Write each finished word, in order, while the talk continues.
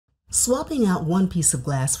Swapping out one piece of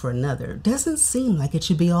glass for another doesn't seem like it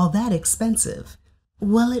should be all that expensive.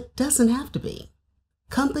 Well, it doesn't have to be.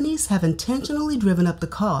 Companies have intentionally driven up the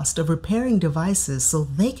cost of repairing devices so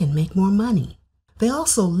they can make more money. They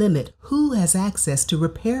also limit who has access to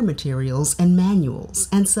repair materials and manuals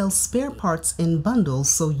and sell spare parts in bundles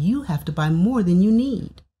so you have to buy more than you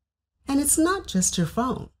need. And it's not just your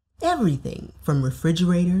phone. Everything from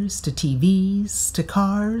refrigerators to TVs to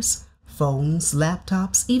cars, phones,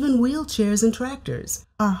 laptops, even wheelchairs and tractors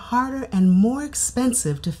are harder and more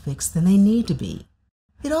expensive to fix than they need to be.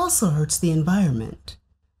 It also hurts the environment.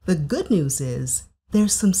 The good news is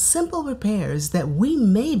there's some simple repairs that we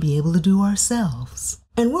may be able to do ourselves.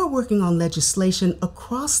 And we're working on legislation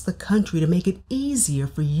across the country to make it easier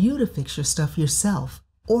for you to fix your stuff yourself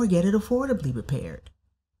or get it affordably repaired.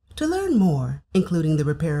 To learn more, including the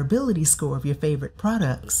repairability score of your favorite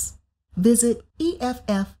products, visit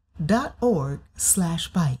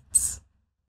EFF.org/bytes.